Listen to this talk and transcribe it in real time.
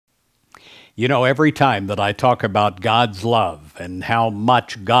You know, every time that I talk about God's love and how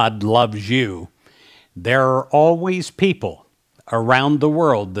much God loves you, there are always people around the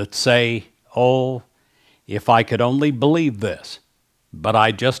world that say, "Oh, if I could only believe this, but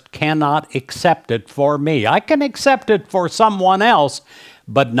I just cannot accept it for me. I can accept it for someone else,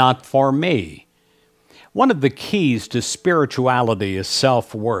 but not for me." One of the keys to spirituality is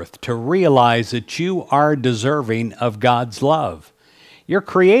self-worth, to realize that you are deserving of God's love. You're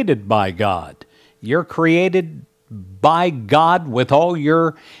created by God. You're created by God with all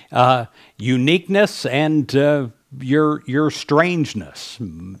your uniqueness and your strangeness.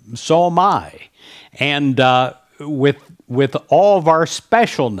 So am I. And with all of our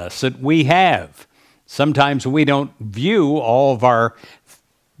specialness that we have. Sometimes we don't view all of our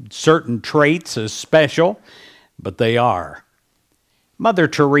certain traits as special, but they are. Mother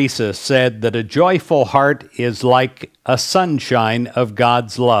Teresa said that a joyful heart is like a sunshine of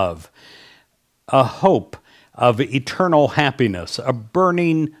God's love, a hope of eternal happiness, a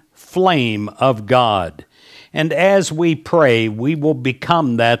burning flame of God. And as we pray, we will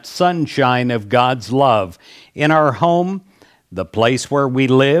become that sunshine of God's love in our home, the place where we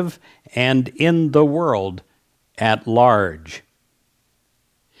live, and in the world at large.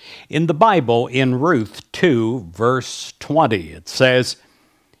 In the Bible, in Ruth 2, verse 20, it says,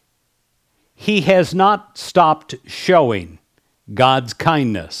 "He has not stopped showing God's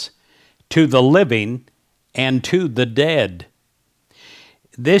kindness to the living and to the dead."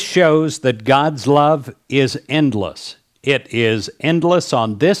 This shows that God's love is endless. It is endless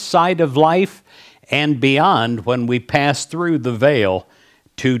on this side of life and beyond when we pass through the veil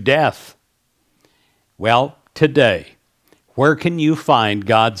to death. Well, today, where can you find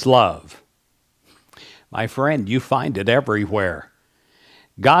God's love? My friend, you find it everywhere.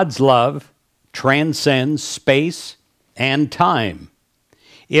 God's love transcends space and time.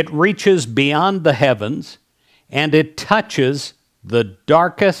 It reaches beyond the heavens, and it touches the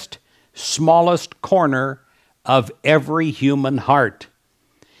darkest, smallest corner of every human heart.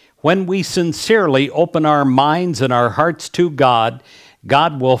 When we sincerely open our minds and our hearts to God,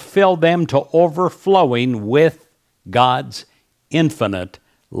 God will fill them to overflowing with God's infinite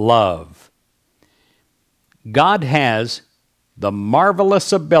love. God has the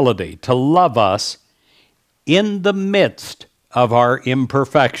marvelous ability to love us in the midst of our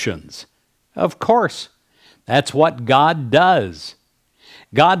imperfections. Of course, that's what God does.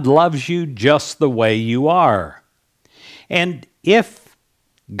 God loves you just the way you are. And if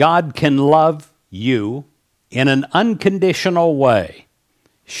God can love you in an unconditional way,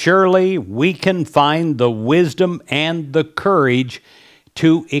 surely we can find the wisdom and the courage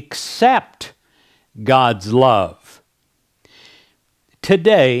to accept God's love.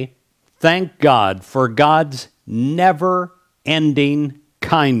 Today, thank God for God's never-ending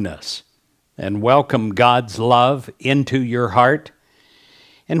kindness and welcome God's love into your heart.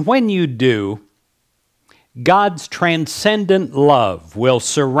 And when you do, God's transcendent love will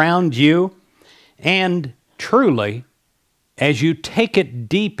surround you, and truly, as you take it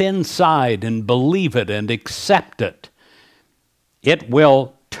deep inside and believe it and accept it, it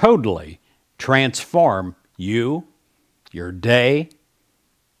will totally transform you, your day,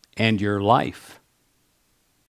 and your life.